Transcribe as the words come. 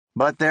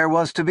But there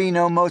was to be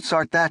no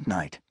Mozart that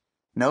night.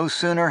 No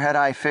sooner had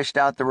I fished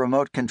out the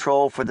remote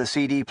control for the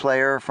CD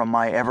player from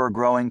my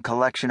ever-growing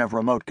collection of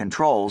remote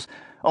controls,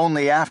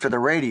 only after the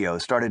radio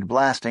started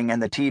blasting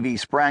and the TV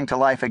sprang to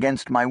life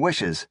against my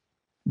wishes,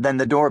 then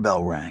the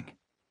doorbell rang.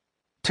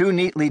 Two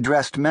neatly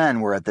dressed men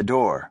were at the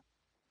door.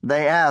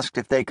 They asked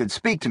if they could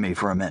speak to me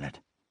for a minute.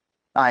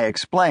 I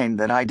explained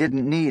that I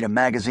didn't need a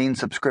magazine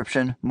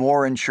subscription,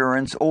 more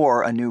insurance,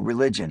 or a new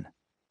religion,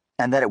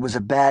 and that it was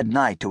a bad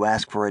night to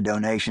ask for a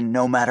donation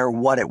no matter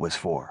what it was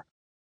for.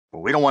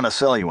 We don't want to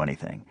sell you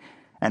anything,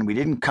 and we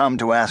didn't come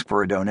to ask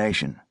for a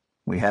donation.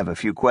 We have a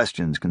few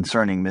questions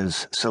concerning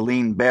Ms.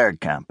 Celine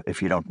Bergkamp,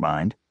 if you don't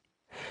mind.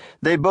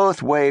 They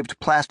both waved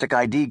plastic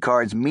ID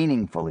cards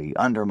meaningfully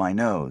under my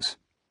nose.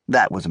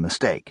 That was a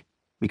mistake,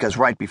 because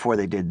right before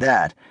they did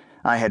that,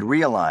 I had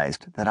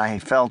realized that I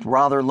felt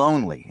rather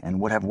lonely and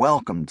would have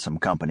welcomed some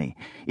company,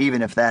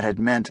 even if that had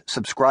meant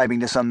subscribing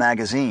to some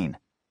magazine.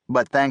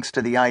 But thanks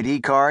to the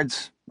ID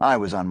cards, I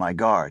was on my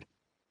guard.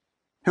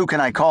 Who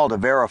can I call to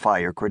verify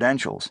your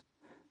credentials?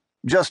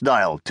 Just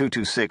dial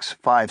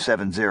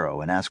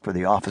 226-570 and ask for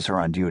the officer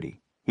on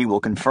duty. He will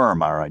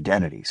confirm our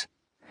identities.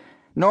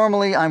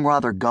 Normally, I'm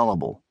rather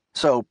gullible,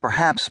 so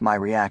perhaps my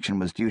reaction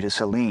was due to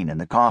Celine in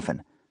the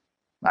coffin.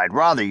 I'd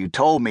rather you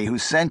told me who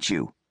sent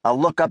you. I'll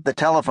look up the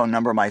telephone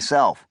number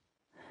myself.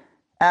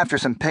 After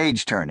some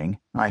page-turning,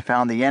 I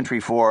found the entry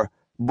for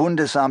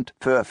Bundesamt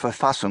für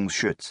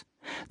Verfassungsschutz,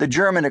 the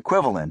German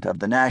equivalent of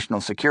the National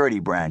Security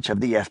Branch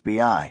of the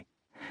FBI.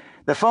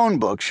 The phone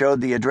book showed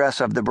the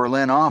address of the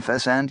Berlin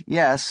office, and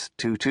yes,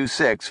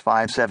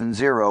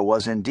 226-570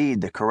 was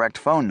indeed the correct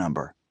phone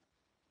number.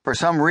 For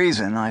some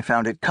reason, I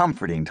found it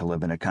comforting to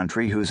live in a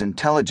country whose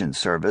intelligence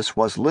service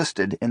was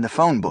listed in the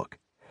phone book.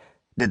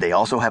 Did they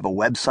also have a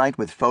website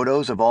with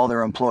photos of all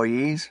their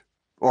employees?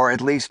 Or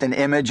at least an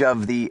image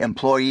of the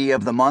employee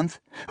of the month,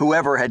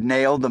 whoever had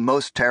nailed the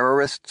most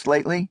terrorists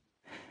lately?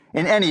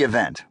 In any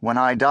event, when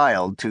I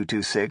dialed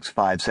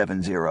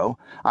 226-570,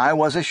 I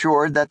was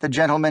assured that the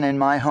gentlemen in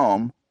my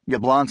home,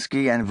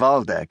 Jablonski and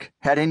Waldeck,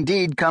 had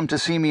indeed come to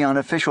see me on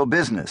official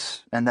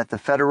business, and that the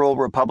Federal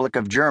Republic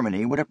of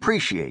Germany would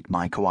appreciate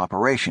my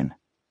cooperation.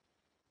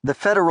 The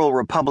Federal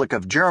Republic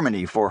of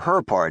Germany, for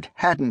her part,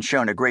 hadn't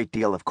shown a great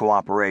deal of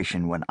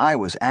cooperation when I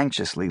was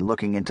anxiously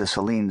looking into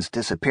Celine's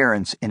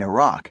disappearance in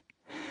Iraq.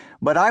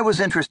 But I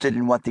was interested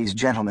in what these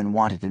gentlemen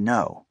wanted to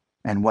know,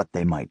 and what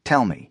they might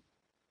tell me.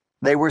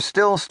 They were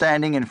still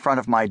standing in front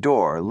of my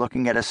door,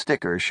 looking at a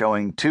sticker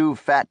showing two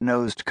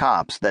fat-nosed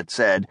cops that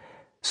said,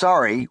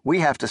 "Sorry,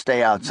 we have to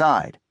stay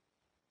outside."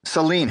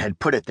 Celine had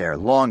put it there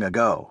long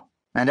ago,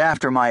 and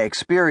after my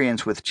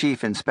experience with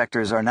Chief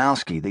Inspector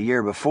Zarnowski the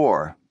year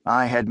before,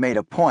 I had made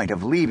a point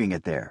of leaving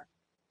it there.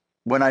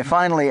 When I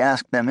finally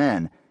asked them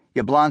in,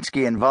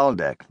 Jablonski and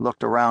Waldeck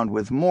looked around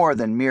with more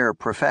than mere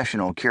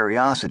professional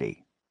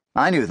curiosity.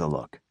 I knew the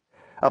look.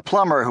 A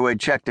plumber who had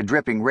checked a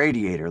dripping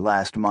radiator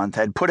last month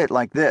had put it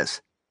like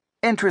this: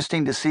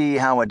 "Interesting to see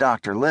how a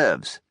doctor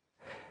lives."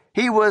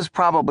 He was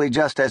probably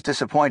just as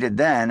disappointed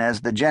then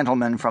as the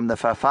gentleman from the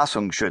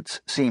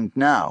Verfassungsschutz seemed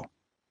now.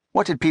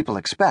 What did people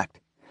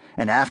expect?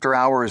 An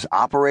after-hours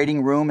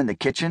operating room in the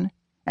kitchen?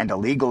 And a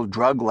legal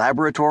drug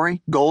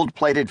laboratory,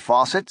 gold-plated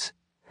faucets?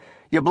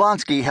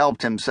 Jablonski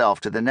helped himself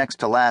to the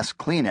next-to-last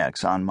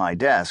Kleenex on my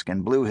desk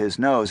and blew his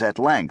nose at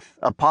length,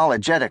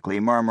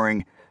 apologetically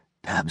murmuring,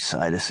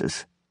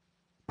 "Absciduses."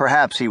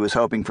 Perhaps he was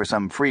hoping for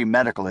some free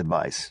medical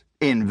advice.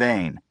 In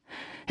vain.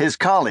 His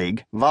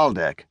colleague,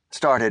 Waldeck,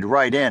 started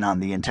right in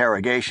on the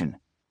interrogation.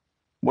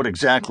 "What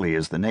exactly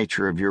is the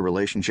nature of your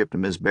relationship to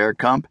Ms.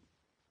 Bergkamp?"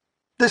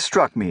 This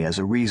struck me as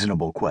a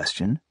reasonable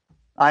question.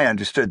 I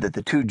understood that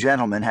the two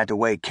gentlemen had to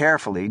weigh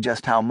carefully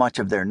just how much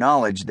of their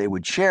knowledge they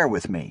would share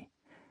with me.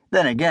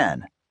 Then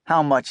again,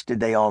 how much did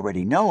they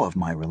already know of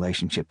my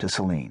relationship to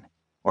Celine?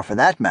 Or for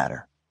that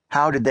matter,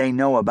 how did they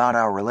know about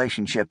our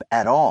relationship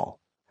at all?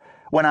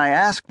 When I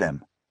asked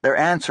them, their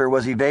answer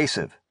was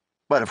evasive.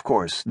 But of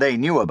course, they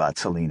knew about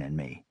Celine and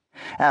me.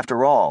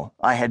 After all,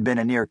 I had been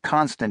a near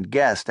constant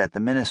guest at the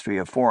Ministry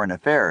of Foreign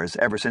Affairs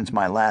ever since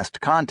my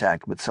last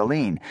contact with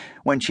Celine,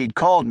 when she'd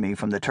called me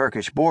from the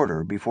Turkish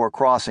border before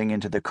crossing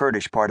into the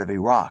Kurdish part of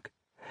Iraq.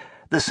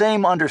 The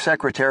same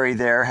undersecretary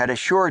there had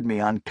assured me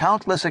on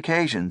countless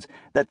occasions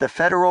that the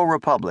Federal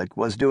Republic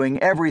was doing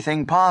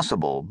everything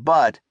possible,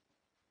 but...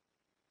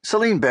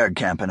 Celine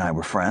Bergkamp and I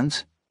were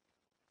friends.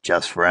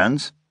 Just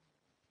friends?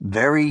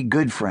 Very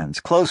good friends,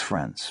 close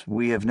friends.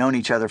 We have known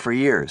each other for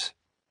years.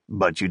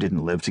 But you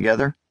didn't live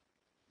together?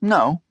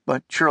 No,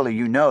 but surely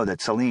you know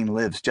that Celine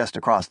lives just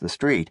across the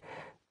street.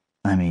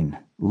 I mean,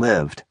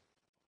 lived.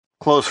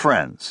 Close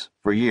friends,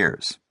 for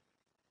years.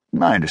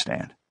 I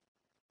understand.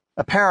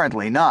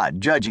 Apparently not,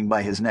 judging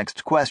by his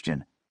next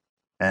question.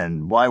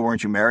 And why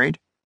weren't you married?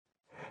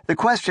 The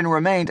question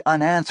remained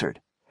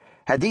unanswered.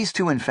 Had these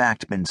two in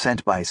fact been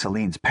sent by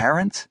Celine's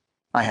parents?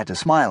 I had to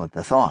smile at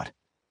the thought.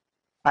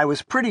 I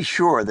was pretty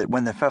sure that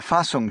when the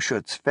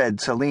Verfassungsschutz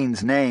fed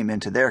Celine's name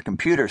into their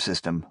computer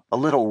system, a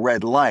little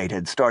red light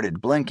had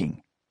started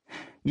blinking.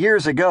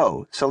 Years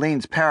ago,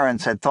 Celine's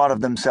parents had thought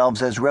of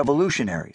themselves as revolutionaries.